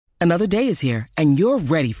Another day is here, and you're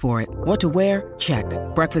ready for it. What to wear? Check.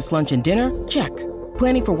 Breakfast, lunch, and dinner? Check.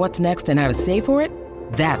 Planning for what's next and how to save for it?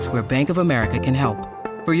 That's where Bank of America can help.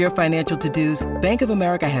 For your financial to-dos, Bank of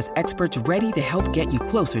America has experts ready to help get you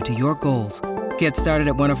closer to your goals. Get started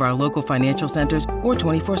at one of our local financial centers or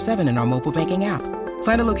 24/7 in our mobile banking app.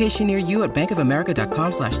 Find a location near you at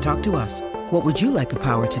bankofamerica.com/talktous. What would you like the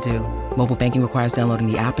power to do? Mobile banking requires downloading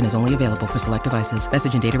the app and is only available for select devices.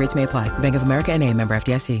 Message and data rates may apply. Bank of America N.A., member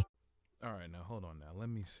FDIC. All right, now hold on. Now let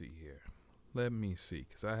me see here. Let me see,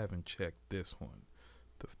 because I haven't checked this one.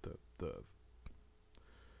 The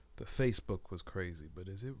Facebook was crazy, but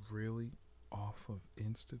is it really off of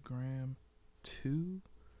Instagram too?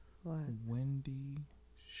 What? Wendy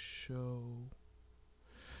show.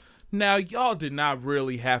 Now, y'all did not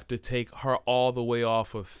really have to take her all the way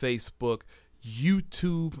off of Facebook,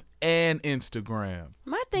 YouTube, and Instagram.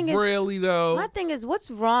 My thing is,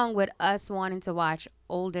 what's wrong with us wanting to watch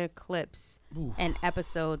older clips and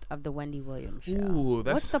episodes of the Wendy Williams show?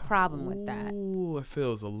 What's the problem with that?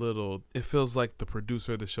 It feels like the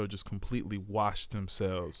producer of the show just completely washed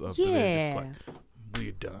themselves up. Yeah. They're just like,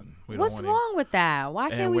 we're done. What's wrong with that?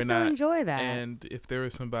 Why can't we still enjoy that? And if there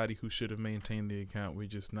is somebody who should have maintained the account, we're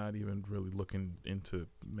just not even really looking into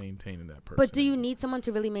maintaining that person. But do you need someone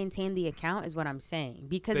to really maintain the account is what I'm saying.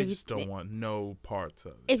 Because they just don't want no parts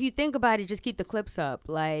of it. If you think about it, just keep the clips up.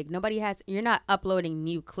 Like, you're not uploading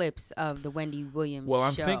new clips of the Wendy Williams show. Well,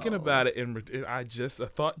 I'm thinking about it, and a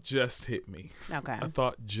thought just hit me. Okay. A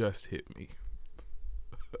thought just hit me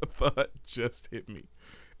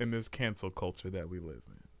in this cancel culture that we live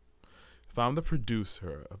in. If I'm the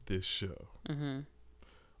producer of this show,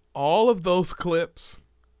 all of those clips,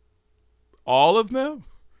 all of them,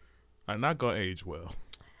 are not going to age well.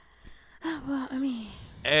 Well, I mean.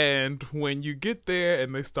 And when you get there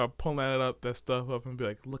and they start pulling that stuff up and be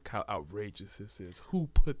like, look how outrageous this is. Who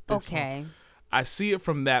put this on? I see it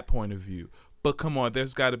from that point of view. But come on,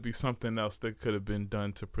 there's got to be something else that could have been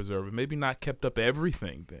done to preserve it. Maybe not kept up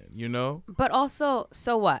everything then, you know? But also,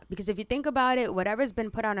 so what? Because if you think about it, whatever's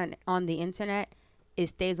been put on the internet, it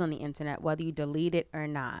stays on the internet, whether you delete it or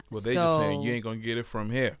not. Well, they're just saying you ain't going to get it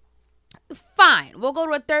from here. Fine. We'll go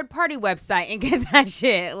to a third-party website and get that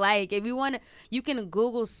shit. Like, if you want to, you can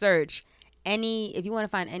Google search if you want to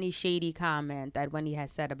find any shady comment that Wendy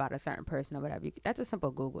has said about a certain person or whatever, that's a simple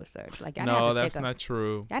Google search. Like, no, that's not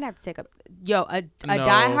true. I'd have to take a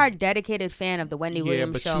diehard dedicated fan of the Wendy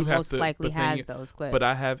Williams show most likely has those clips. But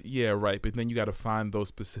but then you got to find those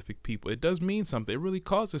specific people. It does mean something. It really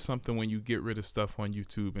causes something when you get rid of stuff on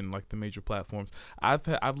YouTube and like the major platforms. I've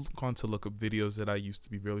gone to look up videos that I used to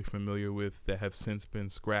be really familiar with that have since been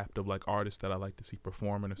scrapped of like artists that I like to see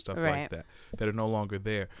performing and stuff like that are no longer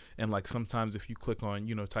there. And like sometimes if you click on,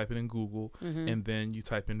 type it in Google and then you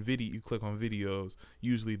type in video, you click on videos,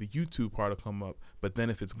 usually the YouTube part will come up. But then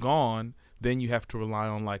if it's gone, then you have to rely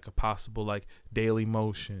on like a possible like Daily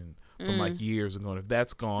Motion from like years ago. And if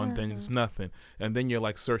that's gone, then it's nothing. And then you're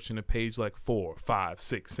like searching a page like 4, 5,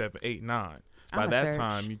 6, 7, 8, 9. By that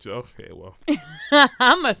time,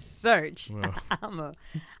 I'm a search. Well.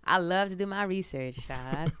 I love to do my research.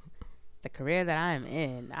 That's the career that I am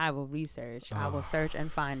in. I will research. I will search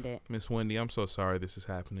and find it. Miss Wendy, I'm so sorry this is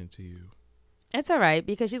happening to you. It's all right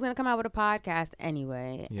because she's going to come out with a podcast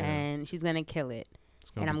anyway, and she's going to kill it.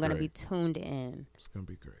 And I'm going to be tuned in. It's going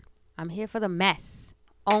to be great. I'm here for the mess.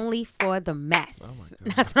 Only for the mess. Oh my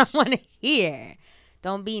God. That's what I want to hear.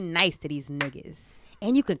 Don't be nice to these niggas.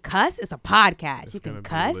 And you can cuss. It's a podcast. You can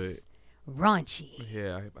cuss. Raunchy.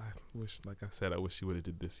 Yeah, I wish, like I said, I wish she would have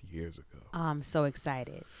did this years ago. I'm so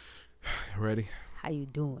excited. Ready? How you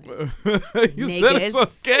doing? You said it so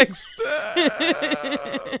gangster.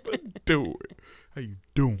 Do it. How you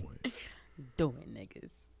doing? Doing,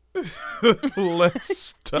 niggas. Let's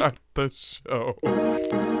start the show.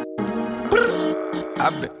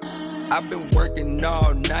 I've been working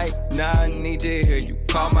all night. Now I need to hear you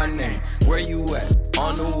call my name. Where you at?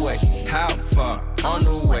 On the way. How far? On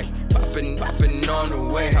the way. Popping on the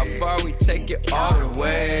way. How far we take it all the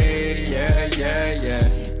way? Yeah.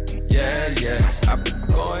 I've been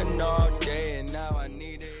going all day and now I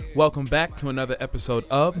need it. Welcome back to another episode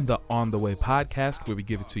of the On the Way podcast, where we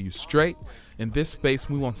give it to you straight. In this space,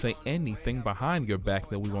 we won't say anything behind your back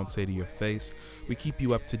that we won't say to your face. We keep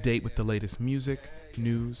you up to date with the latest music,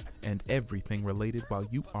 news, and everything related while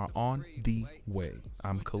you are on the way.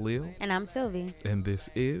 I'm Khalil. And I'm Sylvie. And this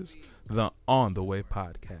is the On the Way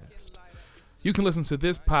podcast. You can listen to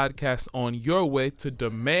this podcast on your way to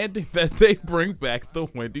demanding that they bring back the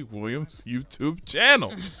Wendy Williams YouTube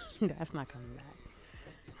channel. That's not coming back.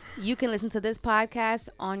 You can listen to this podcast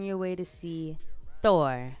on your way to see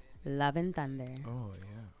Thor, Love and Thunder. Oh,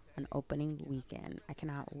 yeah. opening weekend. I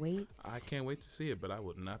cannot wait. I can't wait to see it, but I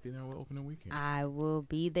would not be there on opening weekend. I will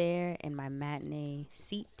be there in my matinee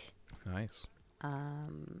seat. Nice.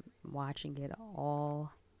 Watching it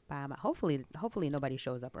all by my. Hopefully nobody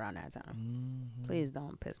shows up around that time. Mm-hmm. Please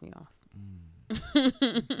don't piss me off. Oh, Please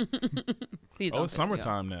don't it's piss me off.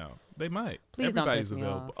 summertime now. They might. Please don't Everybody's piss me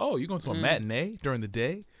available. off. Oh, you're going to a matinee during the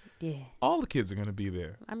day? Yeah. All the kids are going to be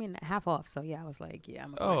there. I mean, half off. So yeah, I was like, yeah,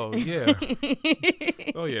 I'm. Oh yeah.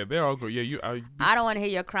 Oh yeah, they're all good. Yeah, I don't want to hear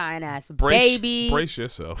your crying ass, brace, baby. Brace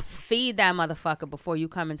yourself. Feed that motherfucker before you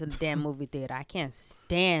come into the damn movie theater. I can't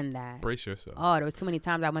stand that. Brace yourself. Oh, there was too many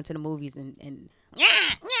times I went to the movies and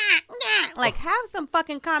like have some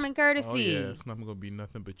fucking common courtesy. Oh yeah, it's not gonna be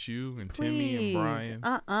nothing but you and Please. Timmy and Brian.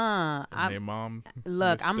 And their mom.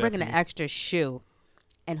 Look, Miss I'm bringing an Stephanie. extra shoe.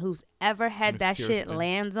 And who's ever had Miss that shit Kirsten.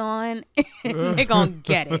 lands on, they gonna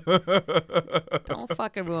get it. Don't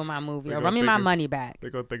fucking ruin my movie They or gonna run me think my it's- money back.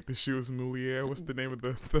 They're gonna think the shoe is Moulier. What's the name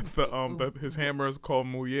of his hammer is called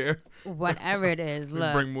Moulier. Whatever it is, They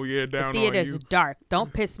look. bring Moulier The down on theater's you. dark.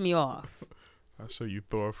 Don't piss me off. I'll show you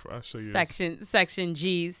Thor. I'll show you. Section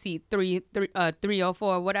G, seat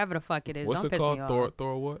 304, whatever the fuck it is. What's Don't it piss called? me Thor. off.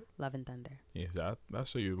 Thor what? Love and Thunder. Yeah, I'll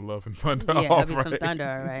show you Love and Thunder. Yeah, All there'll be some right. thunder,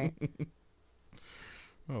 all right.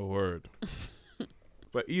 Oh, word.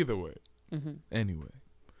 But either way, Mm-hmm. anyway,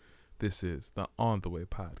 this is the On the Way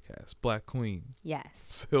podcast. Black Queen,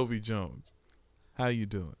 Yes. Sylvie Jones. How you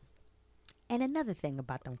doing? And another thing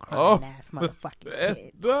about them Oh. crying ass motherfucking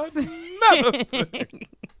kids. Another thing.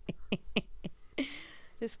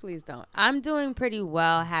 Just please don't. I'm doing pretty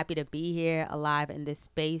well. Happy to be here, alive in this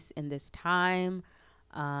space, in this time.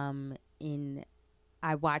 I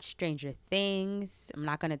watched Stranger Things. I'm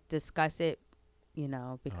not gonna discuss it,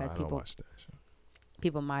 because I don't people watch that show.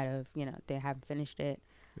 people might have, they haven't finished it.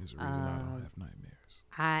 There's a reason I don't have nightmares.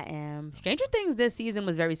 I am. Stranger Things this season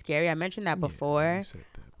was very scary. I mentioned that before. Yeah, you said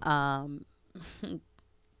that.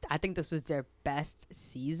 I think this was their best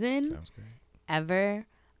season Sounds great. ever.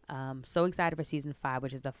 So excited for season 5,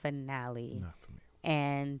 which is the finale. Not for me.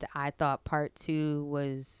 And I thought part 2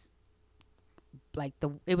 was like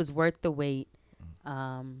it was worth the wait.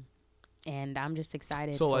 And I'm just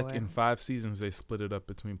excited. So, for like in 5 seasons, they split it up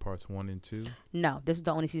between parts 1 and 2. No, this is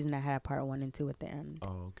the only season that had part 1 and 2 at the end Oh,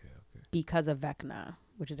 okay. because of Vecna,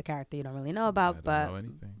 which is a character you don't really know I about, don't but know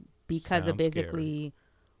anything. because of Sounds basically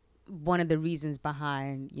one of the reasons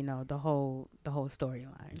behind the whole You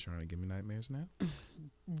storyline. trying to give me nightmares now?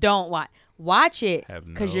 Don't watch it Have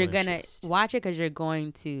because no you're gonna interest. watch it because you're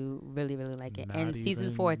going to really really like it. Not And season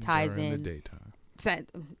even 4 ties during in. the daytime.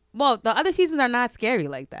 Well, the other seasons are not scary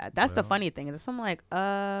like that. That's the Well. funny thing. So I'm like,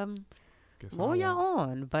 Guess what I were y'all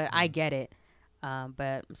won't. on? But I get it.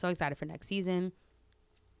 But I'm so excited for next season.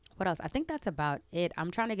 What else? I think that's about it.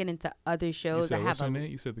 I'm trying to get into other You shows. said I what's have her a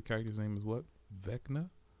name? You said the character's name is what? Vecna?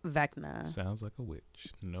 Vecna. Sounds like a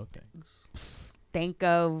witch. No thanks. Think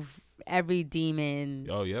of every demon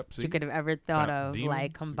Oh, yep. See? you could have ever thought of, Demons?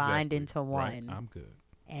 like combined Exactly. into Right. one, I'm good.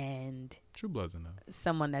 and True Blood's enough.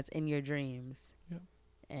 someone that's in your dreams, Yep.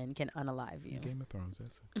 and can unalive you. Game of Thrones,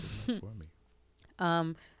 that's good enough for me.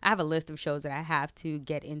 I have a list of shows that I have to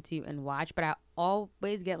get into and watch, but I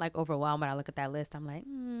always get like overwhelmed when I look at that list. I'm like,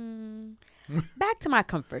 back to my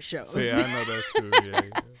comfort shows. So, yeah, I know that too. Yeah, I know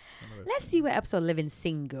that Let's too. see what episode Living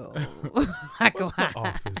Single. What's the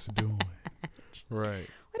office doing? Right.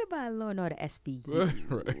 What about Law and Order SVU?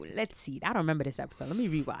 Right. Let's see. I don't remember this episode. Let me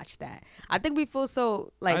rewatch that. I think we feel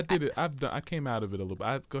so like I did it. I came out of it a little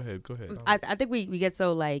bit. Go ahead. I think we get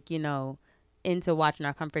so like into watching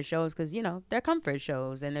our comfort shows because they're comfort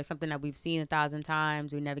shows and they're something that we've seen 1,000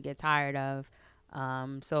 times. We never get tired of.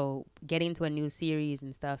 So getting to a new series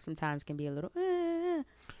and stuff sometimes can be a little.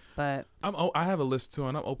 But I have a list too,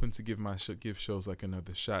 and I'm open to give shows like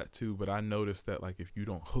another shot too. But I noticed that like if you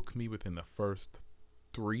don't hook me within the first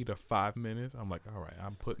 3 to 5 minutes, I'm like, all right,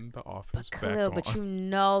 I'm putting The Office back Khalil, on.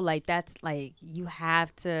 but like that's like you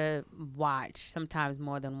have to watch sometimes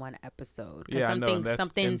more than one episode because Yeah, I know.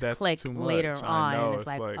 something's that's clicked too later much. on, I know. and it's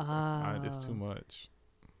like it's too much.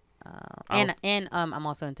 and I'm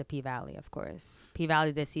also into P-Valley, of course.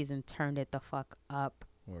 P-Valley this season turned it the fuck up.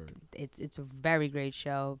 Word. It's a very great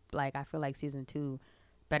show. Like I feel like season 2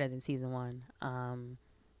 better than season 1. And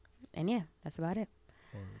yeah, that's about it.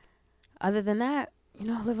 Word. Other than that,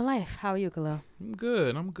 living life. How are you, Khalil? I'm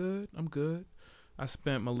good. I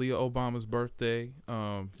spent Malia Obama's birthday.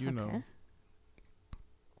 Okay.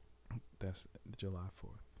 That's July 4th.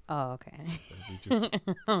 Oh, okay.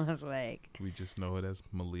 I was like, We just know it as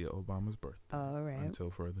Malia Obama's birthday. all right,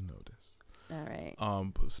 Until further notice. all right.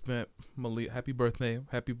 Spent Malia, happy birthday,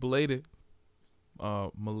 happy belated,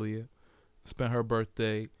 Malia. Spent her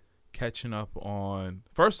birthday catching up on,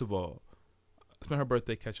 first of all, I spent her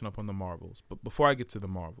birthday catching up on the Marvels. But before I get to the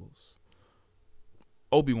Marvels,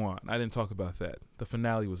 Obi-Wan, I didn't talk about that. The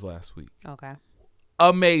finale was last week. Okay.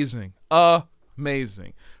 Amazing.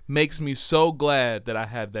 Makes me so glad that I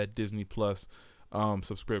had that Disney Plus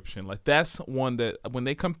subscription. Like, that's one that when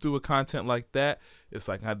they come through with content like that, it's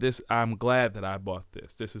like, I'm glad that I bought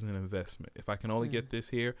this. This is an investment. If I can only get this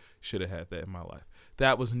here, should have had that in my life.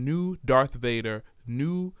 That was new Darth Vader,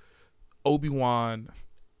 new Obi-Wan,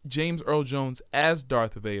 James Earl Jones as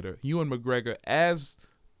Darth Vader, Ewan McGregor as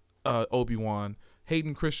Obi-Wan,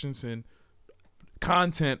 Hayden Christensen,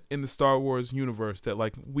 content in the Star Wars universe that,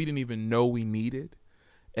 like, we didn't even know we needed.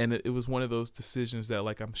 And it was one of those decisions that,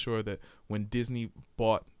 like, I'm sure that when Disney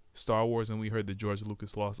bought Star Wars and we heard that George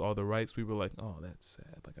Lucas lost all the rights, we were like, oh, that's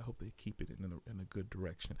sad. Like, I hope they keep it in a good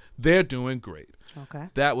direction. They're doing great. Okay.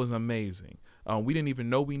 That was amazing. We didn't even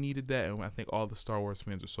know we needed that, and I think all the Star Wars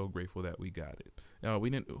fans are so grateful that we got it.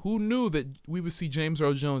 Who knew that we would see James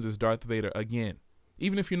Earl Jones as Darth Vader again?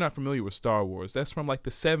 Even if you're not familiar with Star Wars, that's from like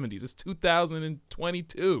the 70s. It's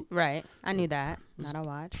 2022. Right. I knew that. Not a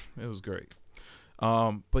watch. It was great.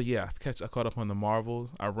 But yeah, I caught up on the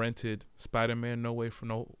Marvels. I rented Spider-Man No Way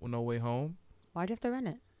Home. Why'd you have to rent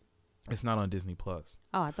it? It's not on Disney Plus.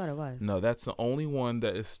 Oh, I thought it was. No, that's the only one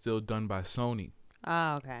that is still done by Sony.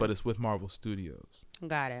 Oh, okay. But it's with Marvel Studios.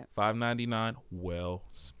 Got it. $5.99, well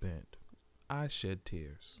spent. I shed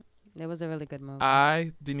tears. It was a really good movie.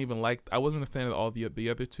 I wasn't a fan of all the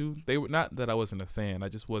other two. They were not that I wasn't a fan. I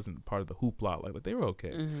just wasn't part of the hoopla. Like, they were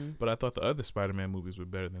okay. Mm-hmm. But I thought the other Spider-Man movies were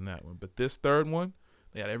better than that one. But this third one,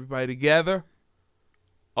 they got everybody together.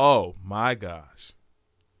 Oh my gosh.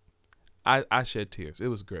 I shed tears. It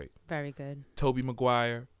was great. Very good. Tobey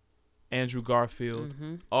Maguire, Andrew Garfield.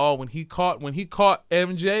 Mm-hmm. Oh, when he caught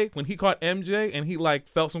MJ and he, like,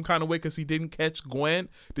 felt some kind of way because he didn't catch Gwen.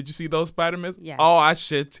 Did you see those Spider-Mans? Yes. Oh, I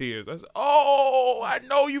shed tears. I said, oh, I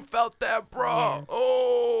know you felt that, bro. Yes.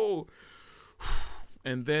 Oh.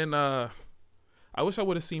 And then I wish I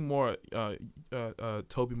would have seen more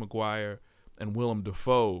Tobey Maguire and Willem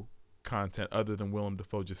Dafoe content other than Willem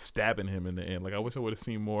Dafoe just stabbing him in the end. Like, I wish I would have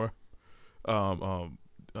seen more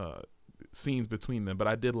scenes between them, but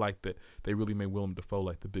I did like that they really made Willem Dafoe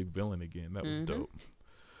like the big villain again. That was dope.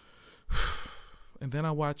 And then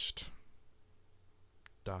I watched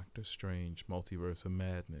Doctor Strange Multiverse of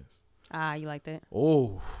Madness. You liked it?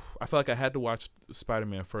 Oh, I felt like I had to watch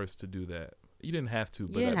Spider-Man first to do that. You didn't have to,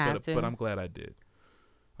 but I'm glad I did.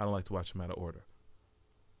 I don't like to watch them out of order.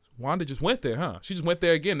 Wanda just went there, huh? She just went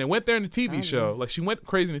there again. They went there in the TV show. Like, she went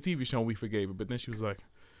crazy in the TV show and we forgave her, but then she was like,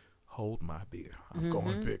 hold my beer. I'm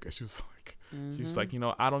going bigger. She was like,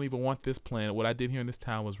 I don't even want this planet. What I did here in this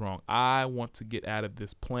town was wrong. I want to get out of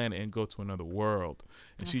this planet and go to another world.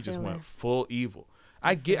 And she just went full evil.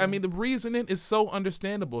 The reasoning is so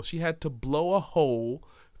understandable. She had to blow a hole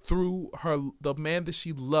through the man that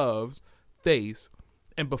she loves face.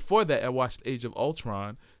 And before that, I watched Age of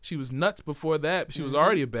Ultron. She was nuts before that, but she was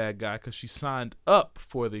already a bad guy because she signed up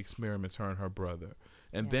for the experiments, her and her brother.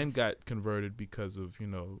 And then got converted because of,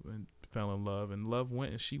 and fell in love. And love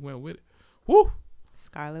went, and she went with it. Woo!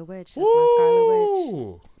 Scarlet Witch. That's my Scarlet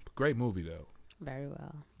Witch. Great movie, though. Very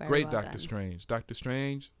well. Great Doctor Strange. Doctor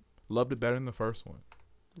Strange, loved it better than the first one.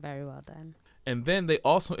 Very well done. And then they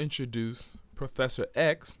also introduced Professor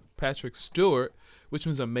X, Patrick Stewart, which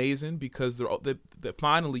was amazing because they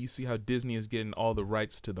finally you see how Disney is getting all the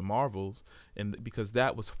rights to the Marvels, and because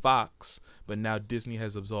that was Fox, but now Disney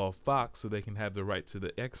has absorbed Fox so they can have the right to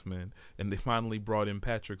the X-Men, and they finally brought in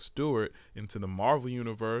Patrick Stewart into the Marvel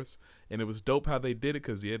universe, and it was dope how they did it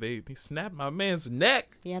because they snapped my man's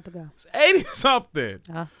neck. He had to go. It's 80-something.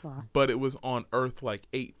 Wow. But it was on Earth like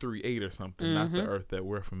 838 or something, not the Earth that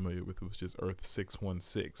we're familiar with. It was just Earth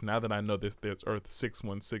 616. Now that I know there's Earth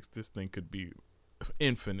 616, this thing could be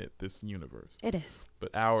infinite, this universe. It is.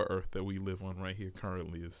 But our Earth that we live on right here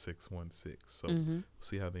currently is 616. So we'll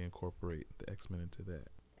see how they incorporate the X-Men into that.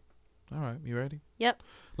 All right, you ready? Yep.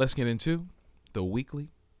 Let's get into the weekly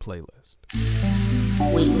playlist.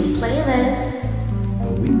 Weekly playlist.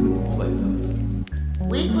 The weekly playlist.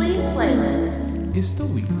 Weekly playlist. It's the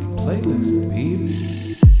weekly playlist,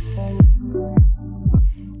 baby.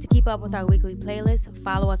 To keep up with our weekly playlist,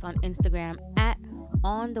 follow us on Instagram at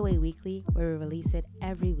On The Way Weekly, where we release it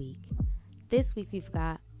every week. This week we've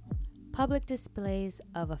got Public Displays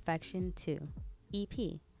of Affection 2,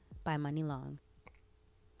 EP by Money Long.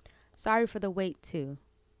 Sorry for the Wait 2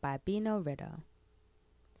 by Bino Ritto.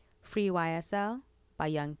 Free YSL by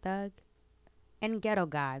Young Thug. And Ghetto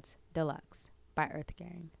Gods Deluxe by Earth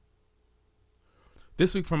Gang.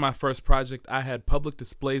 This week for my first project, I had Public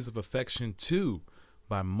Displays of Affection 2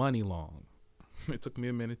 by Money Long. It took me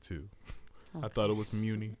a minute too. I thought it was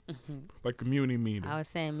Muni, like a Muni meter. I was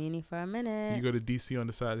saying Muni for a minute. You go to DC on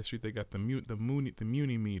the side of the street, they got the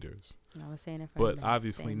Muni meters. I was saying it for a But minute.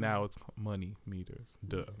 obviously Same now way. it's money meters.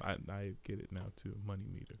 Duh, I get it now too, money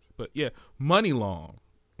meters. But yeah, Money Long.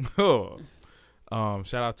 Oh.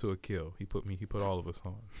 Shout out to Akil. He put all of us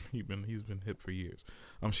on. He's been hip for years.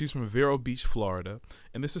 She's from Vero Beach, Florida,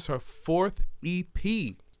 and this is her 4th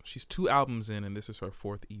EP. She's 2 albums in, and this is her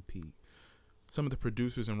 4th EP. Some of the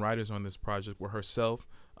producers and writers on this project were herself,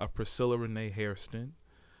 Priscilla Renee Hairston,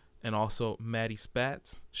 and also Maddie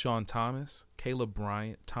Spatz, Sean Thomas, Caleb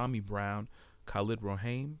Bryant, Tommy Brown, Khalid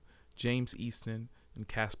Rohaim, James Easton, and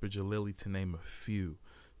Casper Jalili, to name a few.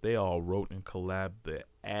 They all wrote and collabed their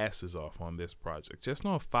asses off on this project. Just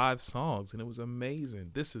on 5 songs, and it was amazing.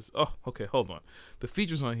 This is, okay, hold on. The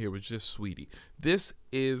features on here were just sweetie. This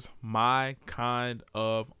is my kind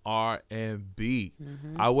of R&B.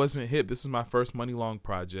 I wasn't hip. This is my first Money Long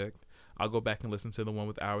project. I'll go back and listen to the one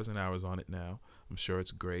with Hours and Hours on it now. I'm sure it's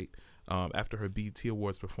great. After her BET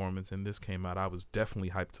Awards performance and this came out, I was definitely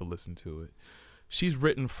hyped to listen to it. She's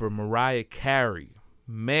written for Mariah Carey,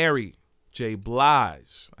 Mary J.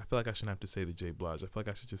 Blige. I feel like I shouldn't have to say the J. Blige. I feel like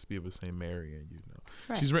I should just be able to say Mary, and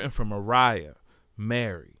Right. She's written for Mariah,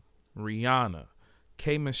 Mary, Rihanna,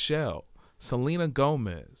 K. Michelle, Selena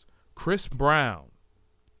Gomez, Chris Brown,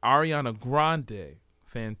 Ariana Grande,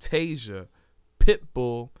 Fantasia,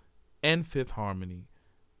 Pitbull, and Fifth Harmony,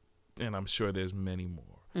 and I'm sure there's many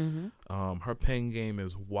more. Her pen game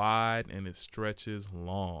is wide and it stretches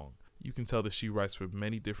long. You can tell that she writes for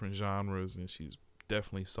many different genres, and she's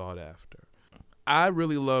definitely sought after. I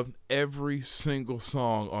really loved every single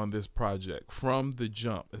song on this project from the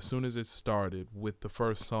jump. As soon as it started with the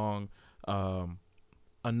first song,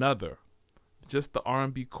 Another, just the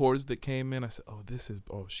R&B chords that came in, I said,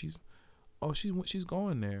 she's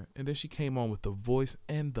going there. And then she came on with the voice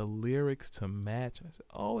and the lyrics to match. And I said,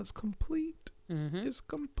 it's complete. It's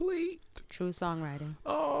complete. True songwriting.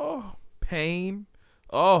 Oh, pain.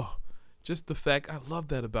 Just the fact, I love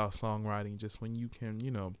that about songwriting. Just when you can,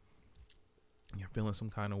 you're feeling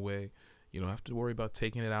some kind of way, you don't have to worry about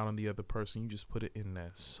taking it out on the other person. You just put it in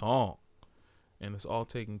that song, and it's all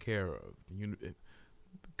taken care of.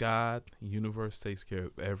 God, the universe takes care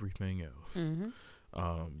of everything else.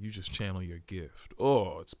 You just channel your gift.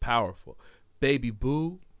 It's powerful. Baby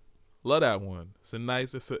Boo, love that one. It's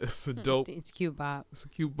a dope. It's cute bop. It's a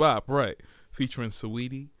cute bop, right? Featuring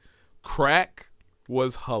Saweetie. Crack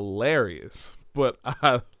was hilarious, but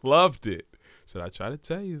I loved it. Should I try to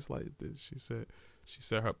tell you it's like this? She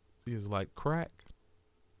said her is like crack.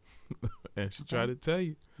 And she tried to tell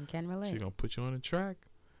you. You can relate. She gonna put you on a track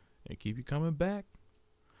and keep you coming back.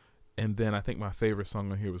 And then I think my favorite song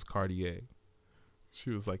on here was Cartier.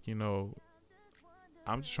 She was like, I'm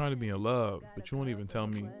just trying to be in love, but you won't even tell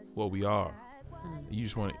me what we are. You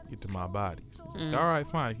just want to get to my body. So like, all right,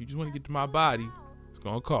 fine. If you just want to get to my body, it's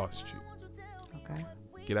gonna cost you. Okay.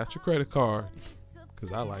 Get out your credit card,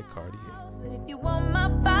 because I like Cartier. But if you want my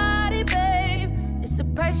body, babe, it's a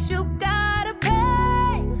price you gotta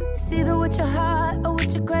pay. It's either with your heart or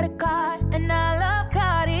with your credit card. And I love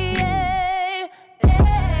Cartier. Hey,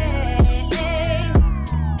 hey,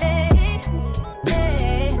 hey,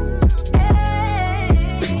 hey, hey.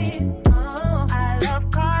 Oh, I love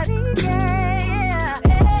Cartier.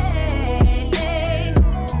 Hey, hey,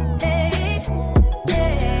 hey,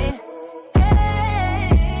 hey.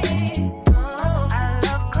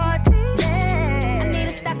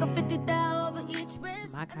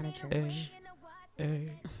 My kind of church.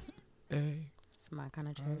 Hey. It's my kind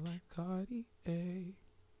of I church. like Cardi.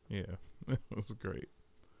 Yeah, it was great.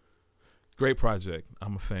 Great project.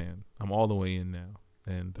 I'm a fan. I'm all the way in now,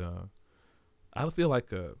 and I feel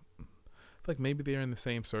like maybe they're in the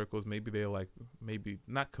same circles. Maybe they're maybe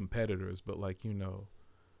not competitors, but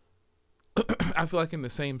I feel like in the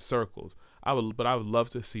same circles. I would love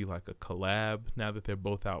to see like a collab now that they're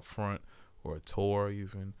both out front, or a tour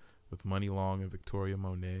even with Money Long and Victoria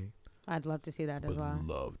Monet. I'd love to see that as well.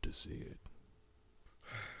 Love to see it.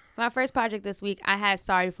 For my first project this week, I had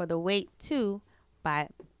Sorry for the Wait 2 by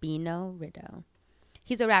Bino Rideau.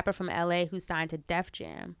 He's a rapper from LA who signed to Def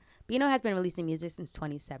Jam. Bino has been releasing music since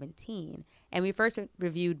 2017, and we first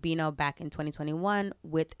reviewed Bino back in 2021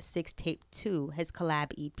 with Six Tape 2, his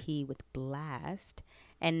collab EP with Blast,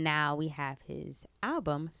 and now we have his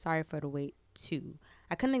album, Sorry for the Wait 2.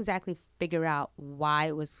 I couldn't exactly figure out why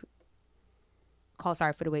it was called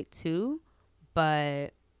Sorry for the Wait 2, but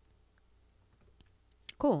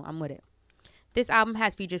cool, I'm with it. This album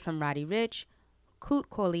has features from Roddy Ricch,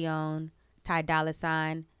 Coot Corleone, Ty Dolla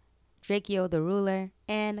 $ign, Drakeo the Ruler,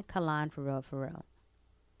 and Kalan Pharrell.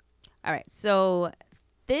 All right. So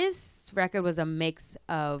this record was a mix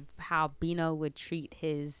of how Bino would treat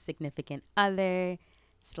his significant other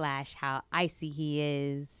 / how icy he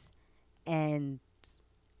is. And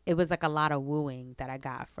it was like a lot of wooing that I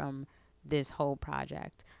got from this whole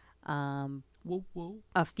project. Whoa, whoa.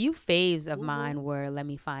 A few faves of mine were Let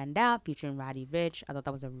Me Find Out featuring Roddy Ricch. I thought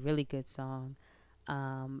that was a really good song.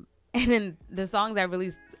 And then the songs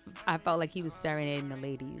I felt like he was serenading the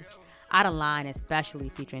ladies. Out of Line, especially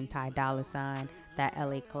featuring Ty Dolla $ign. That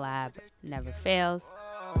LA collab never fails.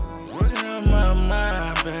 Working on my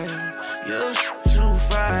mind, babe. You're too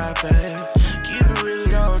fine, babe. Keep it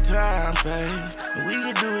real all the time, babe. And we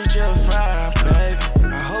can do it just fine, babe.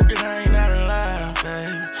 I hope that I ain't out of line,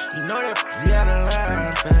 babe. You know that we out of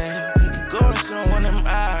line, babe. We could go and sit on one of them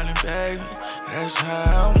islands, babe. That's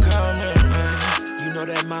how I'm coming, babe. You know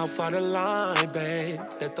that mouth out of line, babe.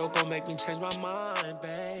 That thought gon' make me change my mind,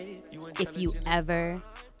 babe. If You Ever.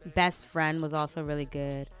 Best Friend was also really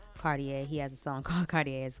good. Cartier, he has a song called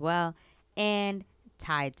Cartier as well. And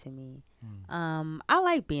Tied to Me. I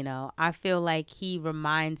like Bino. I feel like he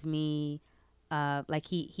reminds me like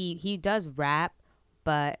he does rap,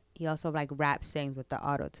 but he also like rap sings with the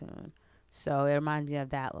auto-tune. So it reminds me of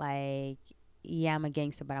that, like, yeah, I'm a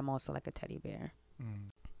gangster, but I'm also like a teddy bear.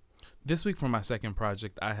 This week for my second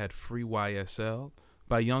project, I had Free YSL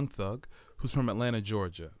by Young Thug, who's from Atlanta,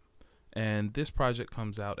 Georgia. And this project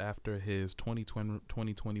comes out after his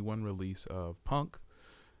 2021 release of Punk.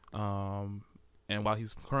 And while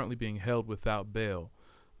he's currently being held without bail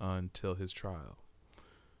until his trial.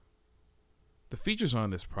 The features on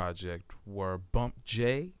this project were Bump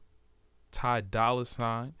J, Ty Dolla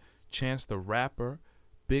 $ign, Chance the Rapper,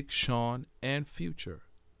 Big Sean, and Future.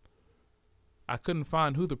 I couldn't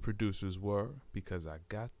find who the producers were because I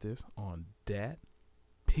got this on Dat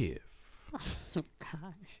Piff. Oh,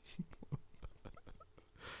 gosh.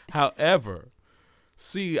 However,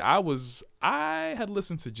 see, I had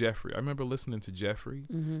listened to Jeffrey. I remember listening to Jeffrey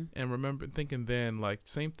and remember thinking then, like,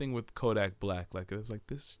 same thing with Kodak Black. Like, it was like,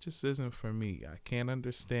 this just isn't for me. I can't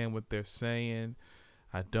understand what they're saying.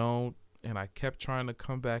 I don't. And I kept trying to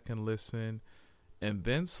come back and listen. And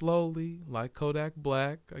then slowly, like Kodak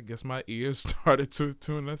Black, I guess my ears started to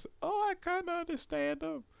tune. I said, oh, I kind of understand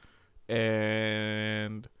them.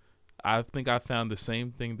 And I think I found the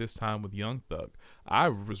same thing this time with Young Thug. I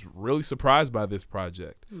was really surprised by this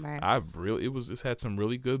project. Right. It's had some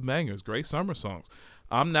really good bangers, great summer songs.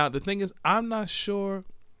 The thing is, I'm not sure.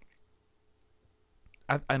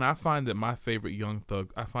 I find that my favorite Young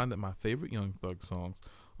Thug songs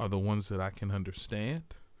are the ones that I can understand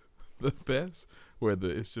the best, where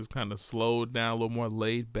it's just kind of slowed down, a little more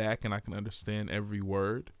laid back, and I can understand every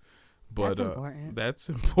word. But that's important. That's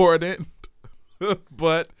important.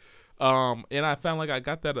 But and I found like I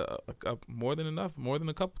got that more than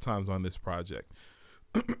a couple times on this project.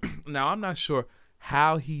 Now I'm not sure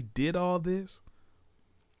how he did all this.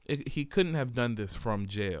 He couldn't have done this from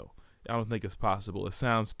jail. I don't think it's possible. It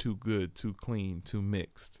sounds too good, too clean, too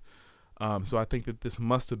mixed. So I think that this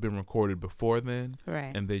must have been recorded before then,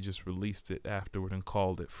 right? And they just released it afterward and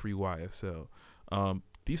called it Free YSL. Some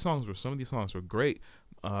of these songs were great.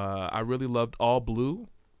 I really loved All Blue,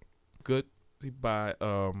 good by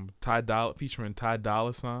featuring Ty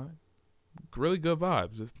Dolla $ign. Really good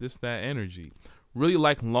vibes. Just that energy. Really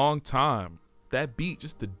like Long Time. That beat,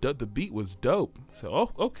 just the beat was dope.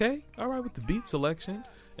 So okay, all right with the beat selection,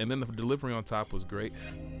 and then the delivery on top was great.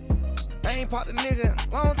 I ain't popped a nigga in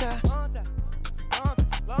a long time.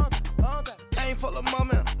 I ain't full of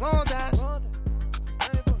mama in a long time.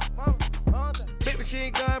 Big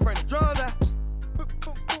machine gun, burn the drums out.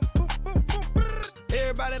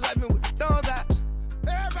 Everybody like me with the thumbs out.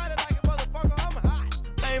 Everybody like a motherfucker, I'm hot.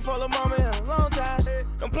 I ain't full of mama in a long time.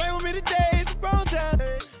 Don't play with me today, it's the wrong time.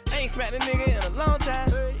 I ain't smacked a nigga in a long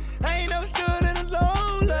time. I ain't never stood in a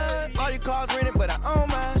low line. All your cars rented, but I own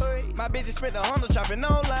mine. My bitches spent $100 shopping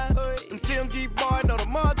online. Them CMG boys know the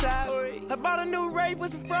multi. I bought a new Wraith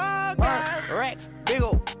with some frog guys. Racks, big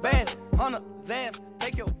old bands, 100 Zans,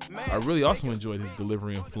 take your man. I really also enjoyed his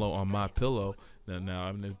delivery and flow on My Pillow. Now,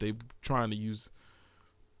 I mean, if they trying to use,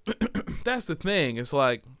 that's the thing. It's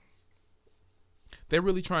like they're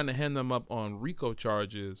really trying to hand them up on RICO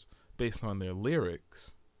charges based on their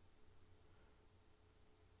lyrics.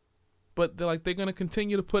 But they're going to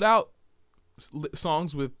continue to put out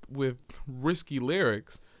songs with risky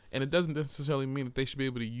lyrics, and it doesn't necessarily mean that they should be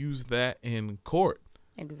able to use that in court.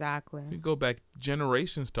 Exactly. We go back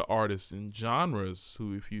generations to artists and genres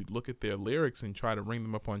who, if you look at their lyrics and try to bring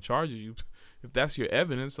them up on charges, if that's your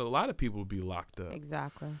evidence, a lot of people will be locked up.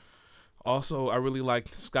 Exactly. Also, I really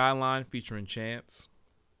liked Skyline featuring Chance.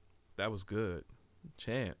 That was good.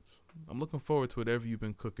 Chance, I'm looking forward to whatever you've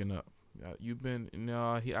been cooking up. You've been,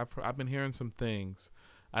 I've been hearing some things.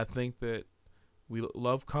 I think that we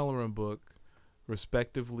love Coloring Book,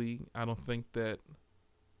 respectively. I don't think that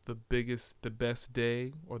the best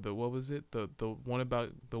day, or the one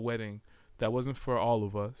about the wedding, that wasn't for all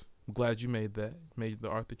of us. I'm glad you made the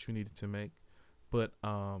art that you needed to make, but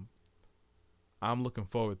I'm looking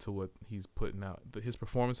forward to what he's putting out. His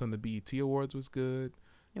performance on the BET Awards was good.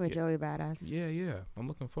 With Joey Badass. Yeah. I'm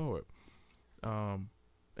looking forward. And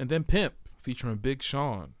then Pimp featuring Big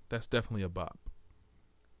Sean. That's definitely a bop.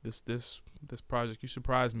 This project, you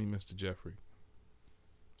surprised me, Mr. Jeffrey.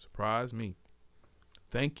 Surprise me.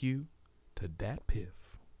 Thank you to Dat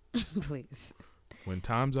Piff. Please. When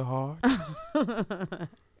times are hard,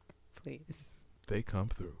 please, they come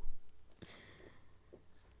through.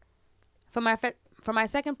 For my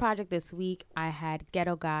second project this week, I had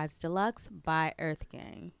Ghetto Gods Deluxe by Earth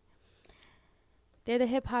Gang. They're the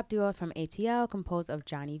hip-hop duo from ATL, composed of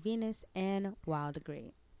Johnny Venus and Wild the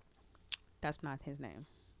Great. That's not his name.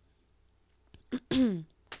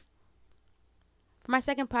 For my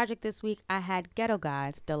second project this week, I had Ghetto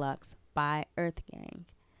Gods Deluxe by Earth Gang.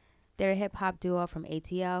 They're a hip-hop duo from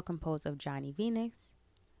ATL, composed of Johnny Venus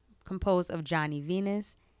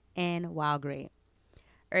and Wild Great.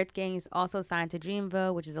 Earth Gang is also signed to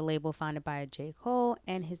Dreamville, which is a label founded by J. Cole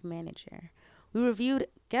and his manager. We reviewed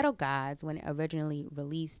Ghetto Gods when it originally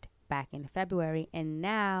released back in February, and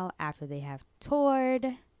now, after they have toured,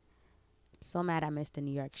 I'm so mad I missed the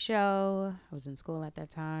New York show. I was in school at that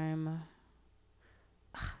time.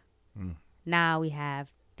 Now we have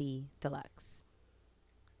the deluxe.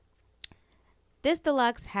 This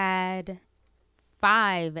deluxe had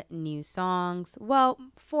 5 new songs. Well,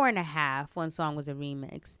 4.5. One song was a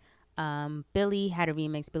remix. Billy had a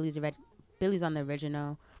remix. Billy's on the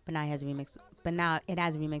original, but now it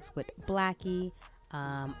has a remix with Blackie.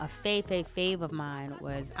 A fave of mine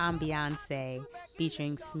was I'm Beyonce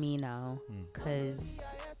featuring Smino,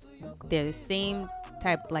 because they're the same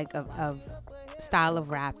type of style of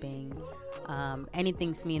rapping.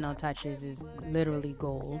 Anything Smino touches is literally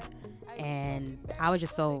gold, and I was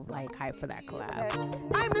just so hyped for that collab.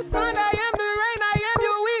 I'm the sun, I am the rain, I am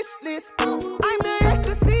your wish list. I'm the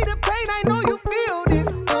ecstasy, the pain, I know you feel this.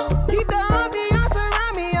 Keep the ambiance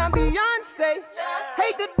around me, I'm Beyonce.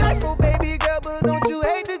 Hate the diceful baby girl, but don't you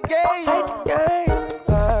hate the game? Hate the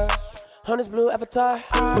game. On this blue avatar,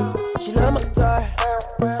 she love my guitar.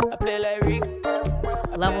 I play like Rick.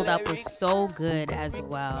 Leveled Up was so good as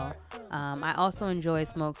well. I also enjoy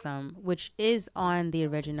Smoke Some, which is on the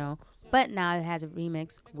original, but now it has a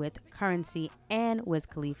remix with Currency and Wiz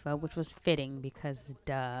Khalifa, which was fitting because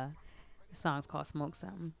the song's called Smoke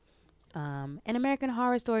Some. An American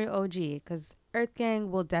Horror Story OG, because Earth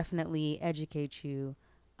Gang will definitely educate you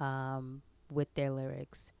with their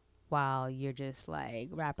lyrics while you're just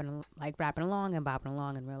rapping along and bopping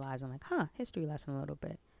along and realizing history lesson a little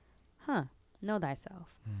bit. Know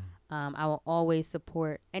thyself. I will always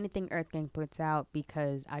support anything Earth Gang puts out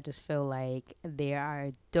because I just feel like they are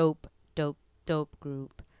a dope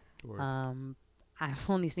group. I've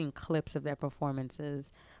only seen clips of their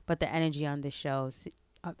performances, but the energy on their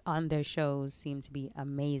shows seem to be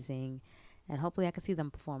amazing, and hopefully I can see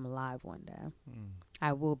them perform live one day.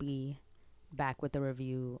 I will be back with the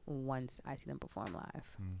review once I see them perform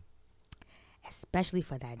live, especially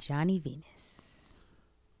for that Johnny Venus.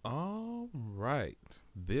 All right,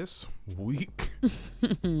 this week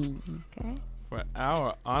okay, for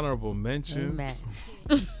our honorable mentions,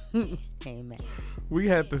 Amen. We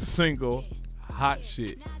had the single "Hot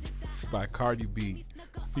Shit" by Cardi B,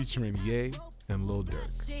 featuring Ye and Lil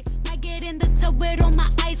Durk. I get in the tub with all my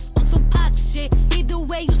ice on some pop shit. Either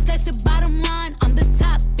way, you slice the bottom line, I'm the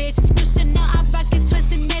top bitch. You should know I rock it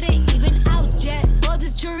twisted, it ain't even out yet. All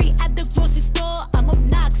this jewelry at the grocery store, I'm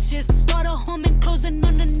obnoxious. Brought a home and closing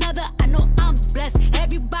on another, I know I'm blessed.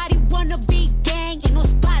 Everybody wanna be gang, ain't no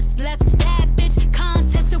spots left. Bad bitch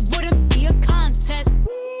contest, it wouldn't be a contest.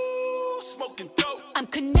 Ooh, smoking dope. I'm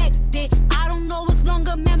connected, I don't know what's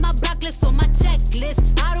longer, man, my block list on my checklist.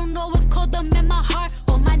 I don't know what's colder, man, my heart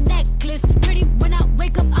on my necklace. Pretty when I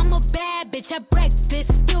wake up, I'm a bad bitch at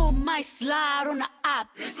breakfast. Still might slide on the op.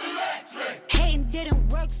 It's electric. Hating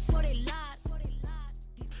didn't work, so they lied.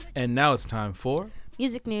 And now it's time for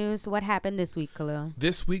music news. What happened this week, Khalil?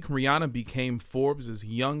 This week, Rihanna became Forbes'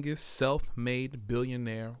 youngest self-made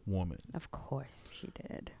billionaire woman. Of course she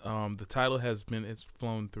did. The title it's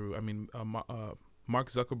flown through. I mean,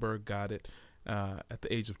 Mark Zuckerberg got it at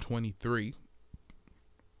the age of 23,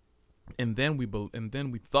 and then we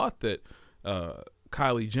thought that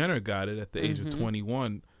Kylie Jenner got it at the age of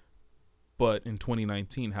 21, But in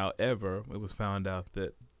 2019, however, it was found out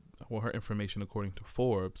that, well, her information, according to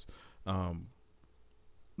Forbes,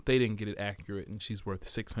 they didn't get it accurate, and she's worth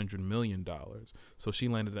 $600 million. So she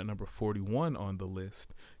landed at number 41 on the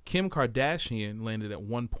list. Kim Kardashian landed at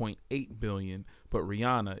 $1.8 billion, but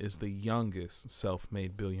Rihanna is the youngest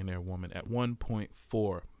self-made billionaire woman at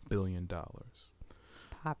 $1.4 billion.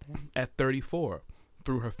 Poppin'. At 34,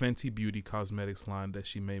 through her Fenty Beauty cosmetics line that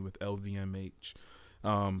she made with LVMH.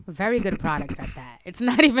 Very good products at that. It's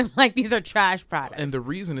not even like these are trash products. And the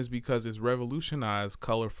reason is because it's revolutionized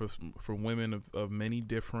color for women of many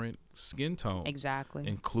different skin tones. Exactly.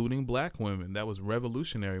 Including black women. That was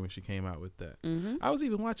revolutionary when she came out with that. Mm-hmm. I was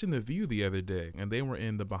even watching The View the other day, and they were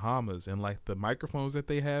in the Bahamas, and like the microphones that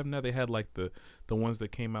they have now, they had like the ones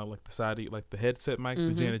that came out like the side, like the headset mic,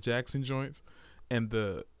 the Janet Jackson joints, and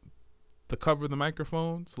the cover of the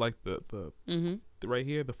microphones, like the right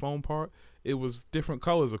here, the foam part, it was different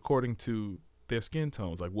colors according to their skin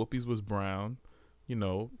tones. Like Whoopi's was brown,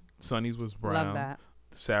 Sunny's was brown. Love that.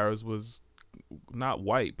 Sarah's was not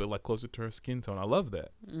white, but like closer to her skin tone. I love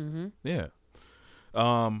that. Mm-hmm. Yeah.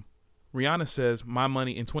 Rihanna says, my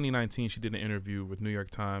money, in 2019, she did an interview with New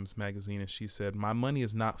York Times Magazine, and she said, my money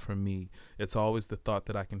is not for me. It's always the thought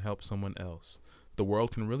that I can help someone else. The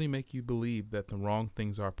world can really make you believe that the wrong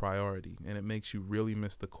things are a priority, and it makes you really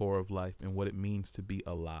miss the core of life and what it means to be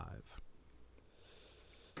alive.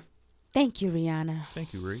 Thank you, Rihanna.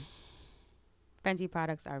 Thank you, Ree. Fenty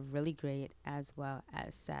products are really great, as well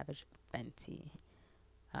as Savage Fenty.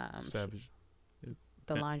 Savage.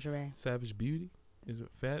 The lingerie. Savage Beauty? Is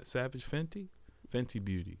it Savage Fenty? Fenty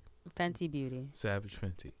Beauty. Fenty Beauty. Savage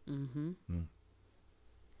Fenty. Mm-hmm. Mm.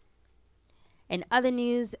 In other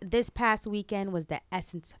news, this past weekend was the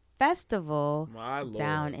Essence Festival My Lord.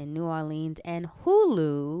 down in New Orleans, and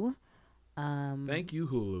Hulu. Thank you,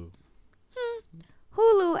 Hulu.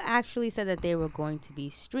 Hulu actually said that they were going to be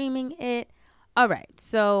streaming it. All right,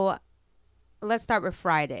 so let's start with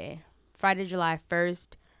Friday. Friday, July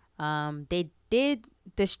 1st.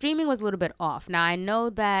 The streaming was a little bit off. Now, I know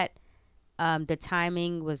that the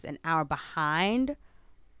timing was an hour behind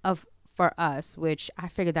for us, which I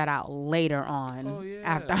figured that out later on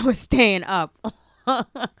after I was staying up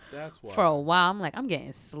That's why. for a while. I'm like, I'm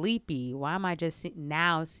getting sleepy. Why am I just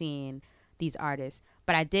now seeing these artists?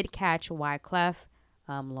 But I did catch Wyclef,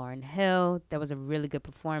 Lauryn Hill. That was a really good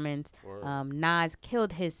performance. Nas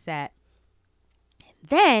killed his set. And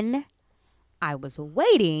then I was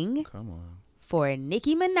waiting for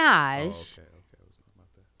Nicki Minaj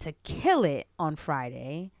to kill it on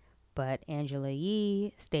Friday. But Angela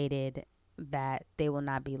Yee stated that they will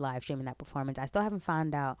not be live streaming that performance. I still haven't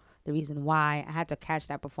found out the reason why. I had to catch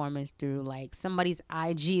that performance through like somebody's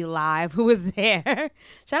IG live who was there.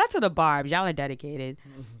 Shout out to the Barbs. Y'all are dedicated.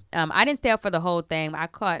 I didn't stay up for the whole thing. I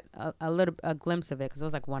caught a glimpse of it because it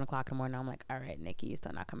was like 1 o'clock in the morning. I'm like, all right, Nicki, you're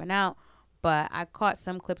still not coming out. But I caught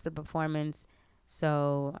some clips of the performance.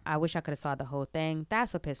 So I wish I could have saw the whole thing.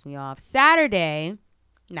 That's what pissed me off. Saturday,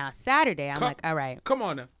 I'm like, all right. Come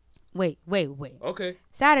on now. Wait. Okay.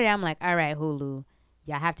 Saturday, I'm like, all right, Hulu,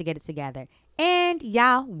 y'all have to get it together. And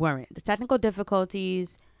y'all weren't. The technical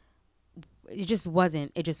difficulties, it just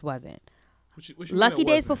wasn't. What you Lucky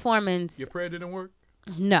Day's performance. Your prayer didn't work?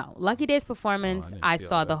 No. Lucky Day's performance, I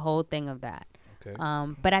saw the that. whole thing of that. Okay.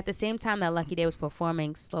 But at the same time that Lucky Day was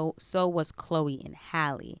performing, so was Chloe and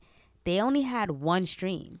Halle. They only had one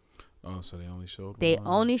stream. Oh, so they only showed They one.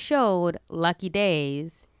 only showed Lucky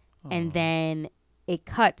Days, and then it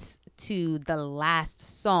cuts to the last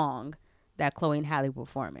song that Chloe and Halle were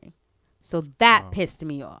performing. So that pissed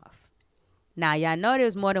me off. Now, y'all know there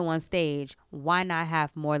was more than one stage. Why not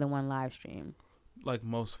have more than one live stream? Like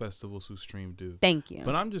most festivals who stream do. Thank you.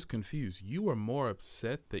 But I'm just confused. You were more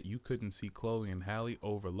upset that you couldn't see Chloe and Halle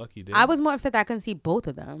over Lucky Day? I was more upset that I couldn't see both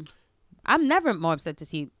of them. I'm never more upset to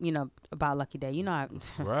see, about Lucky Day.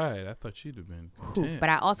 Right. I thought you'd have been content. But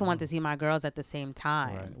I also want to see my girls at the same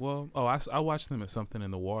time. Right. Well, I watched them at Something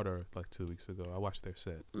in the Water like 2 weeks ago. I watched their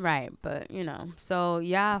set. Right. But, So,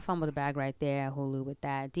 yeah, I fumbled the bag right there at Hulu with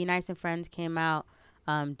that. D Nice and Friends came out.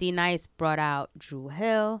 D Nice brought out Drew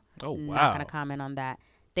Hill. Oh, wow. Not going to comment on that.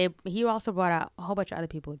 He also brought out a whole bunch of other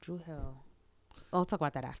people. Drew Hill. We'll talk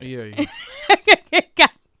about that after. Yeah.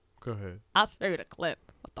 Go ahead. I'll show you the clip.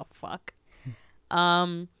 What the fuck?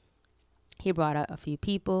 He brought out a few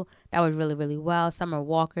people that was really, really well. Summer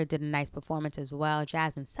Walker did a nice performance as well.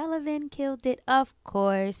 Jasmine Sullivan killed it, of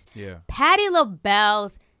course. Yeah. Patti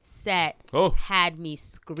LaBelle's set Oh. had me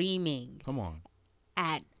screaming. Come on.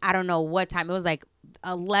 At I don't know what time. It was like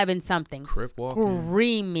 11 something. Crip walking.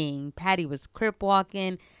 Screaming. Patti was crip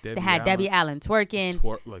walking. They had Debbie Allen twerking.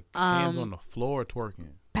 Hands on the floor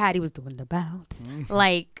twerking. Patty was doing the bounce.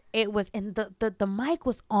 Like, it was, and the mic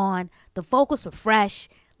was on. The vocals were fresh.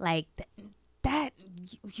 Like, that.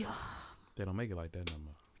 They don't make it like that no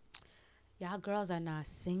more. Y'all girls are not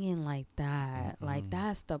singing like that. Like,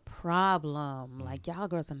 that's the problem. Like, y'all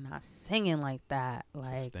girls are not singing like that.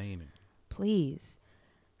 Like, Sustaining. Please.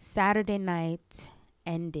 Saturday night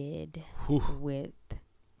ended with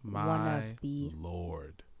one of the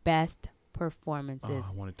Lord. best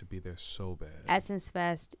performances. I wanted to be there so bad. Essence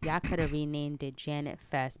Fest, y'all could have renamed it Janet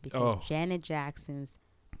Fest because Janet Jackson's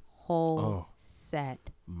whole set,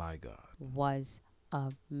 my God, was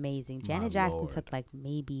amazing. Janet Jackson took like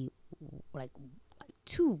maybe like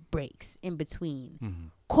 2 breaks in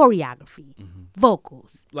between choreography,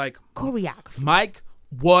 vocals, like choreography. Mike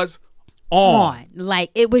was on. Like,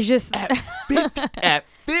 it was just at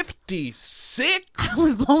 56. I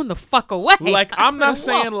was blown the fuck away. Like, I'm not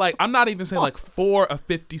saying saying like, I'm not even saying like for a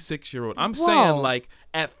 56-year-old. I'm saying like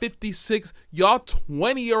at 56, y'all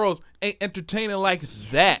 20-year-olds ain't entertaining like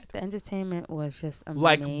that. The entertainment was just amazing.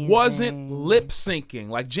 Like, wasn't lip syncing.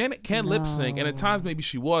 Like, Janet can lip sync, and at times maybe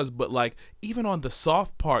she was, but like even on the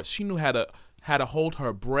soft parts, she knew how to hold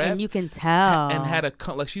her breath. And you can tell. And had a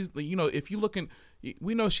like, she's, you know, if you looking,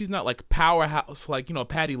 we know she's not like powerhouse like, you know,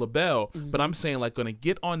 Patti LaBelle, but I'm saying like gonna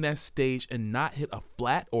get on that stage and not hit a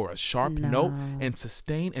flat or a sharp note and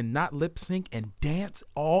sustain and not lip sync and dance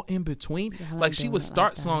all in between. Like, she would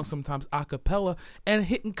start songs sometimes a cappella and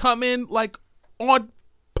hit and come in like on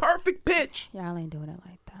perfect pitch. Y'all ain't doing it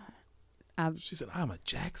like that. She said, "I'm a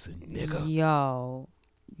Jackson nigga." Yo,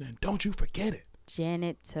 and don't you forget it.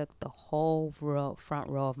 Janet took the whole front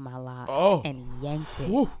row of my locks and yanked it.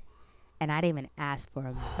 Woo. And I didn't even ask for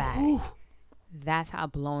him back. That's how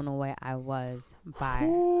blown away I was by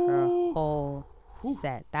her whole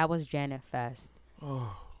set. That was Janet Fest.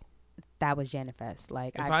 That was Janet Fest.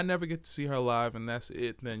 Like, if I never get to see her live and that's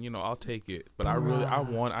it, then, you know, I'll take it. But I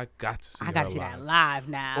got to see her live. I got to see that live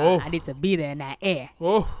now. I need to be there in that air.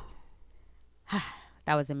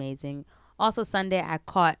 That was amazing. Also, Sunday, I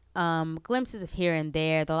caught glimpses of here and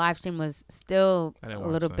there. The live stream was still a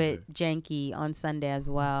little bit janky on Sunday as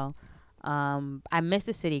well. I missed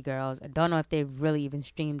the City Girls. I don't know if they really even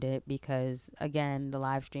streamed it because, again, the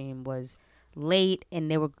live stream was late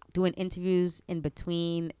and they were doing interviews in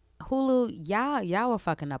between. Hulu, y'all were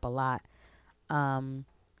fucking up a lot. So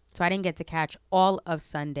I didn't get to catch all of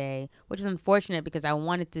Sunday, which is unfortunate because I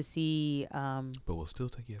wanted to see. But we'll still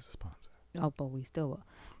take you as a sponsor. Oh, but we still will.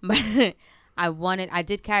 But I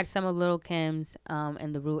did catch some of Lil' Kim's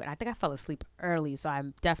in the route, and I think I fell asleep early, so I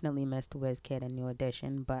definitely missed WizKid and New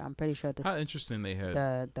Edition. But I'm pretty sure how interesting they had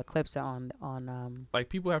the clips are on like,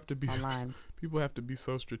 people have to be online. People have to be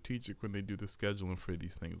so strategic when they do the scheduling for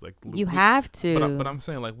these things. Like, you have to. But I'm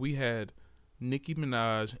saying, like, we had Nicki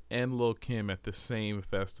Minaj and Lil' Kim at the same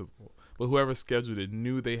festival, but whoever scheduled it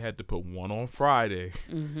knew they had to put one on Friday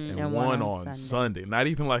and one on Sunday. Not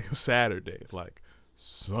even like a Saturday, like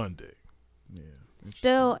Sunday. Yeah.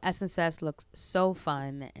 Still, Essence Fest looks so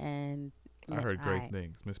fun, and I heard great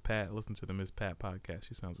things. Miss Pat, listen to the Miss Pat podcast.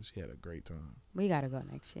 She sounds like she had a great time. We gotta go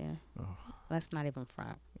next year. Let's not even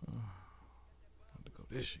front. I want to go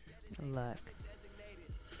this year. Look.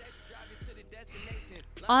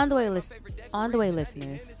 On the way,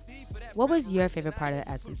 listeners, what was your favorite part of the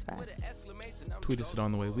Essence Fest? Tweet us at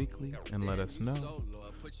On The Way Weekly and let us know.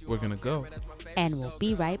 We're gonna go, and we'll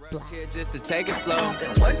be right back. Just to take it slow. I've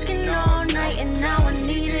been working all night and now I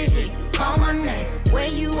need to hear you call my name. Where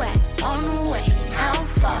you at? On the way. How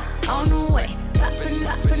far? On the way.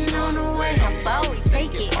 Poppin' on the way. How far we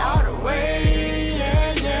take it all the way?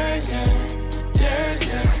 Yeah, yeah, yeah. Yeah,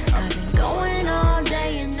 yeah. I've been going all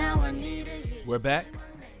day and now I need to hear. We're back,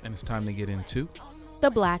 and it's time to get into the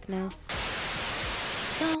blackness.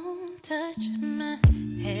 Don't touch my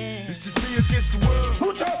head. It's just me against the world.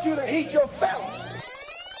 Who taught you to heat your felt?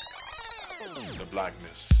 The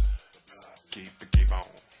blackness. Keep on.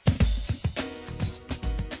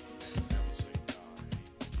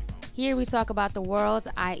 Here we talk about the world,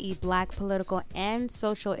 i.e. black political and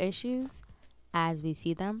social issues as we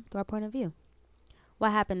see them through our point of view.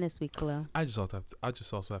 What happened this week, Khalil? I just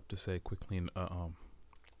also have to say quickly,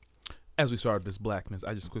 as we started this blackness,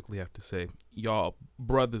 I just quickly have to say, y'all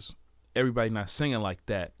brothers, everybody not singing like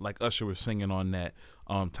that, like Usher was singing on that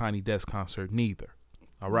Tiny Desk concert, neither.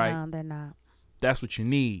 All right? No, they're not. That's what you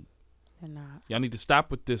need. They're not. Y'all need to stop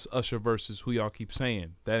with this Usher versus who y'all keep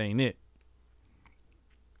saying. That ain't it.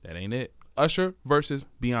 That ain't it. Usher versus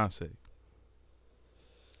Beyonce.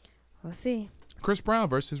 We'll see. Chris Brown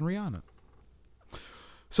versus Rihanna.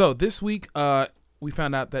 So this week, we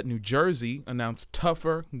found out that New Jersey announced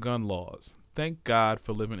tougher gun laws. Thank God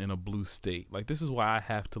for living in a blue state. Like, this is why I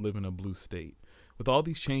have to live in a blue state. With all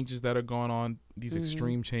these changes that are going on, these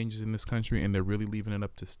extreme changes in this country, and they're really leaving it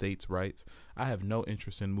up to states' rights, I have no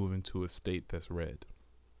interest in moving to a state that's red.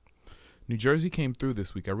 New Jersey came through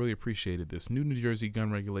this week. I really appreciated this. New Jersey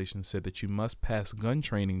gun regulations said that you must pass gun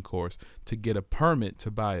training course to get a permit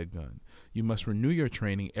to buy a gun. You must renew your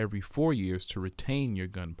training every 4 years to retain your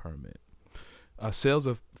gun permit. Sales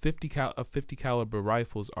of 50 caliber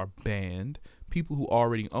rifles are banned. People who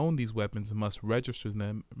already own these weapons must register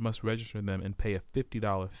them and pay a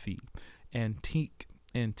 $50 fee. Antique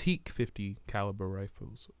 50 caliber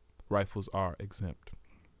rifles are exempt.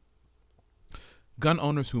 Gun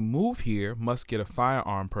owners who move here must get a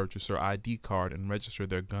firearm purchaser ID card and register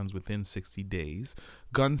their guns within 60 days.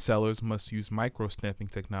 Gun sellers must use micro-stamping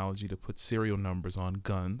technology to put serial numbers on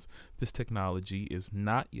guns. This technology is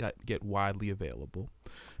not yet widely available.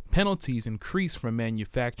 Penalties increase for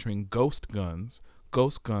manufacturing ghost guns.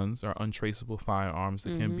 Ghost guns are untraceable firearms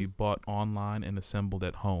that can be bought online and assembled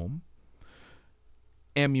at home.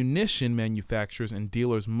 Ammunition manufacturers and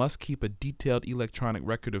dealers must keep a detailed electronic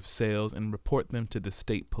record of sales and report them to the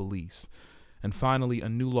state police. And finally, a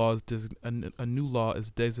new law is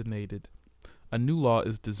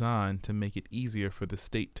designed to make it easier for the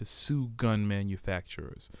state to sue gun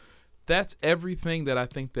manufacturers. That's everything that I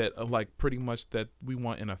think that like pretty much that we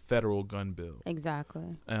want in a federal gun bill.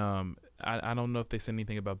 Exactly. I don't know if they said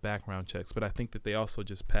anything about background checks, but I think that they also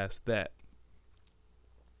just passed that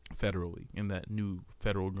federally in that new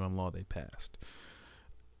federal gun law they passed.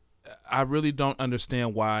 I really don't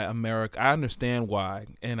understand why I understand why,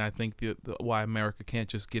 and I think why America can't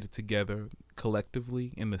just get it together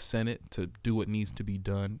collectively in the Senate to do what needs to be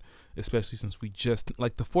done, especially since we just,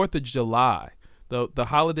 like the 4th of July, the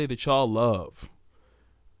holiday that y'all love,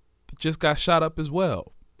 just got shot up as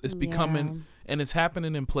well. It's becoming, and it's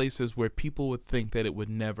happening in places where people would think that it would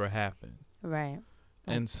never happen. Right.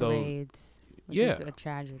 Like and so parades. Which is a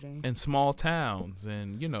tragedy. And small towns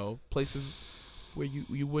and, places where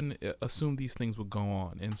you wouldn't assume these things would go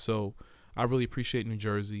on. And so I really appreciate New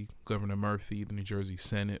Jersey, Governor Murphy, the New Jersey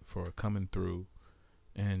Senate for coming through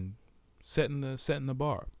and setting the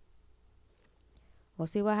bar. We'll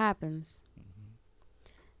see what happens.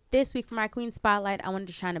 This week for my Queen Spotlight, I wanted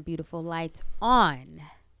to shine a beautiful light on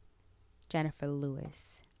Jennifer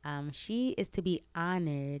Lewis. She is to be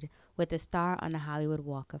honored with a star on the Hollywood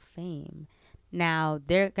Walk of Fame. Now,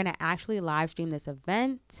 they're going to actually live stream this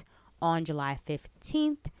event on July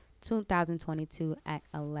 15th, 2022 at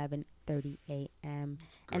 11:30 a.m.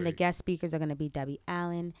 And the guest speakers are going to be Debbie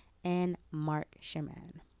Allen and Mark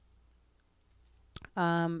Sherman.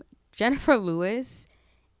 Jennifer Lewis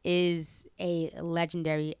is a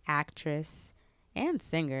legendary actress and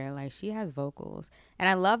singer. Like, she has vocals. And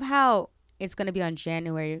I love how it's going to be on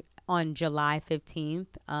July 15th.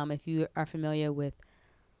 If you are familiar with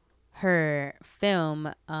her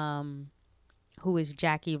film, who is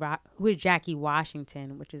Jackie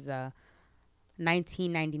Washington, which is a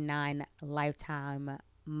 1999 Lifetime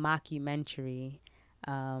mockumentary.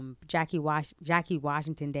 Jackie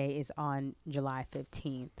Washington Day is on July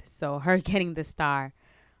 15th. So her getting the star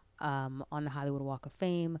on the Hollywood Walk of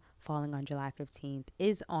Fame falling on July 15th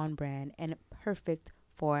is on brand and perfect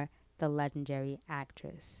for the legendary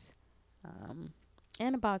actress.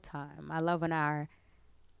 And about time. I love when our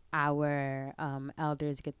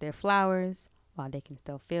elders get their flowers while they can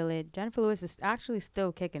still feel it. Jennifer Lewis is actually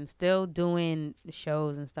still kicking, still doing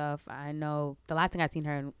shows and stuff. I know the last thing I've seen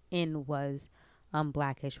her in was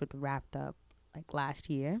Blackish, with Wrapped Up like last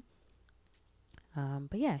year.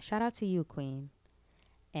 But yeah, shout out to you, Queen.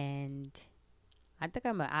 And I think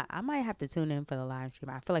I might have to tune in for the live stream.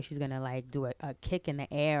 I feel like she's gonna like do a kick in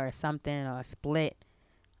the air or something, or a split,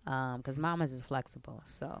 because Mama's is flexible,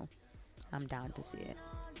 so I'm down to see it.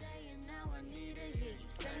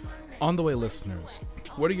 On the Way listeners,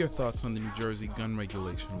 what are your thoughts on the New Jersey gun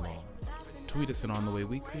regulation law? Tweet us at On the Way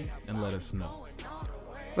Weekly and let us know.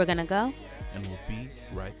 We're gonna go, and we'll be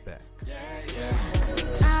right back.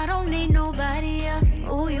 I don't need nobody else.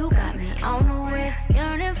 Ooh, you got me on the way.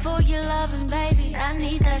 Yearning for your loving, baby. I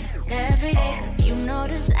need that every day. Cause you know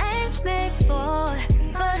this ain't made for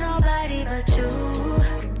nobody but you.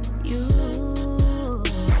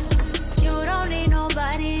 You don't need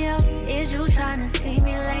nobody else. Is you trying to see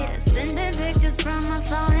me later? Sending pictures from my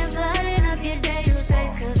phone and flooding up your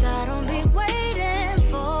database. Cause I don't be waiting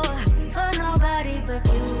for nobody but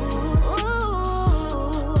you.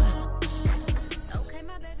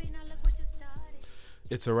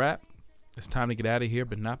 It's a wrap. It's time to get out of here,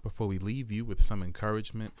 but not before we leave you with some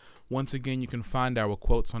encouragement. Once again, you can find our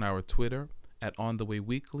quotes on our Twitter at On The Way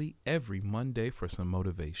Weekly every Monday for some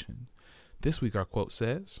motivation. This week our quote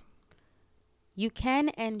says, "You can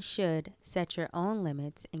and should set your own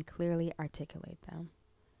limits and clearly articulate them.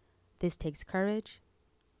 This takes courage,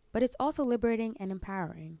 but it's also liberating and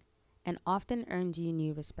empowering, and often earns you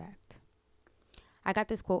new respect." I got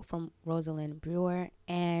this quote from Rosalind Brewer,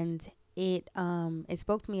 and it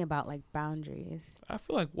spoke to me about like boundaries. I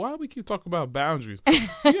feel like, why do we keep talking about boundaries?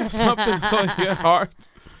 You have something that's on your heart.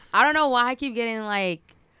 I don't know why I keep getting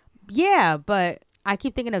like, yeah, but I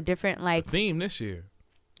keep thinking of different like theme this year.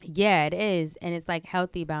 Yeah, it is. And it's like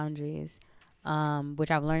healthy boundaries,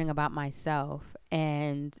 which I'm learning about myself,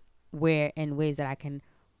 and where in ways that I can,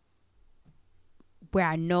 where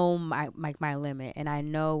I know my limit, and I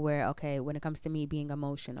know where, okay, when it comes to me being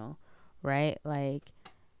emotional, right? Like,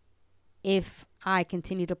 if I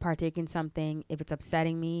continue to partake in something, if it's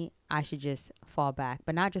upsetting me, I should just fall back.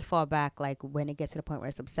 But not just fall back like when it gets to the point where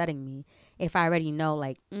it's upsetting me. If I already know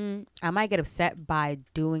like, I might get upset by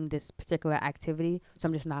doing this particular activity, so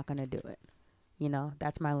I'm just not going to do it. You know,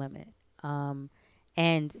 that's my limit. And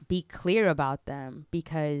be clear about them,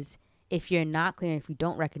 because if you're not clear, if you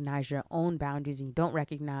don't recognize your own boundaries and you don't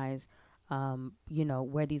recognize, you know,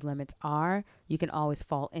 where these limits are, you can always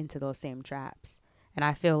fall into those same traps. And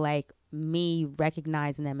I feel like me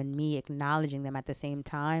recognizing them and me acknowledging them at the same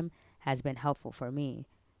time has been helpful for me,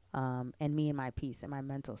 and me and my peace and my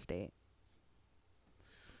mental state.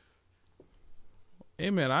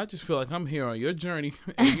 Amen. I just feel like I'm here on your journey,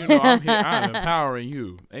 and you know I'm here. I'm empowering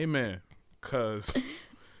you. Amen. Because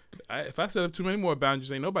if I set up too many more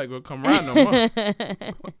boundaries, ain't nobody gonna come around no more.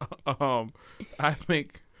 I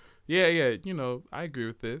think, yeah, you know, I agree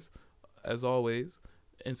with this, as always,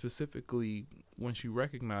 and specifically once you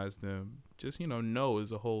recognize them, just, you know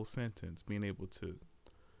is a whole sentence. Being able to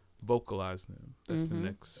vocalize them, that's the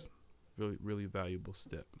next really, really valuable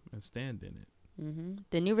step, and stand in it.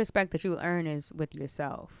 The new respect that you will earn is with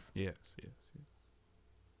yourself. Yes.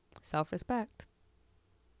 Self-respect.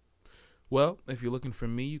 Well, if you're looking for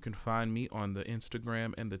me, you can find me on the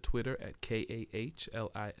Instagram and the Twitter at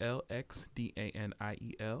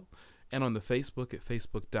KAHLILXDANIEL, and on the Facebook at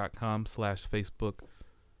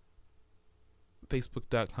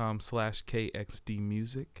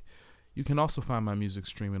facebook.com/KXDmusic. You can also find my music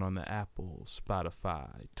streaming on the Apple,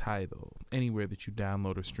 Spotify, Tidal, anywhere that you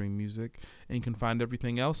download or stream music. And you can find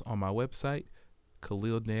everything else on my website,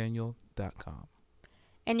 KhalilDaniel.com.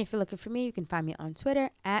 And if you're looking for me, you can find me on Twitter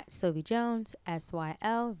at Sylvie Jones,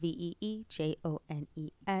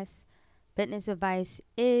 SYLVEEJONES. Fitness advice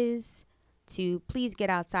is to please get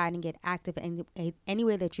outside and get active any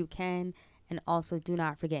way that you can. And also do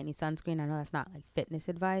not forget any sunscreen. I know that's not like fitness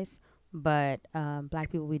advice, but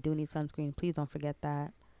Black people, we do need sunscreen. Please don't forget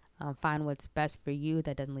that. Find what's best for you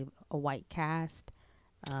that doesn't leave a white cast.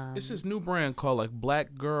 It's this new brand called like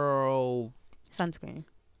Black Girl sunscreen.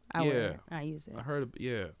 I wear it. I use it. I heard of,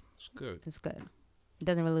 it's good. It's good. It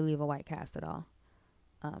doesn't really leave a white cast at all.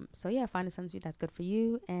 So yeah, find a sunscreen that's good for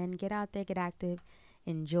you and get out there, get active,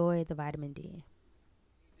 enjoy the vitamin D.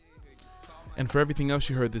 And for everything else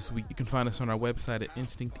you heard this week, you can find us on our website at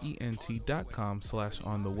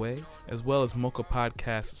instinctent.com/ontheway, as well as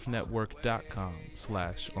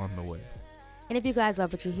mochapodcastsnetwork.com/ontheway. And if you guys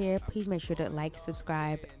love what you hear, please make sure to like,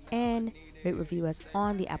 subscribe, and rate, review us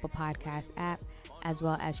on the Apple Podcast app, as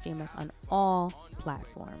well as stream us on all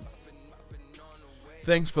platforms.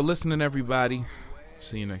 Thanks for listening, everybody.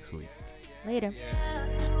 See you next week. Later.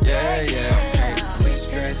 Yeah. We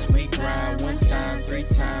stress, we grind 1 time, 3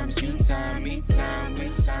 times, you time, me time, we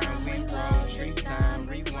time, we roll, 3 time,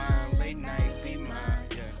 rewind, late night, be mine,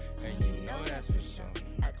 yeah. And you know that's for sure.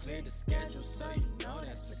 I cleared the schedule, so you know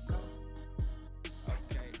that's a go.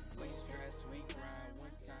 Okay, we stress, we grind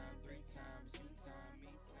 1 time, 3 times, you